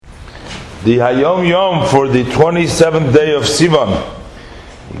the Hayom Yom for the 27th day of Sivan.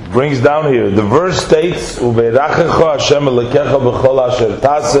 He brings down here, the verse states, Uveirachecha Hashem elekecha b'chol asher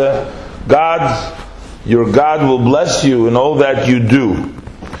taseh, God, your God will bless you in all that you do.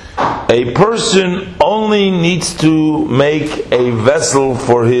 A person only needs to make a vessel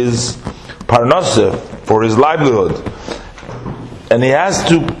for his parnaseh, for his livelihood. And he has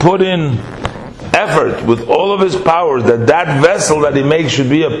to put in effort with all of his powers that vessel that he makes should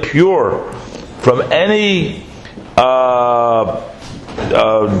be a pure from any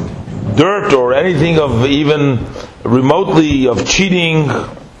dirt or anything of even remotely of cheating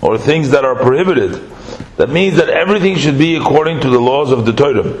or things that are prohibited. That means that everything should be according to the laws of the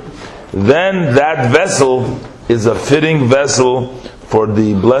Torah. Then that vessel is a fitting vessel for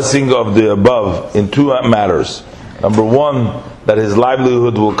the blessing of the above in two matters. Number one, that his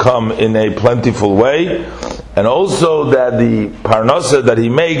livelihood will come in a plentiful way, and also that the parnaseh that he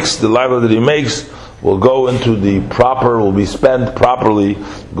makes, the livelihood that he makes, will be spent properly,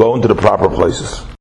 go into the proper places.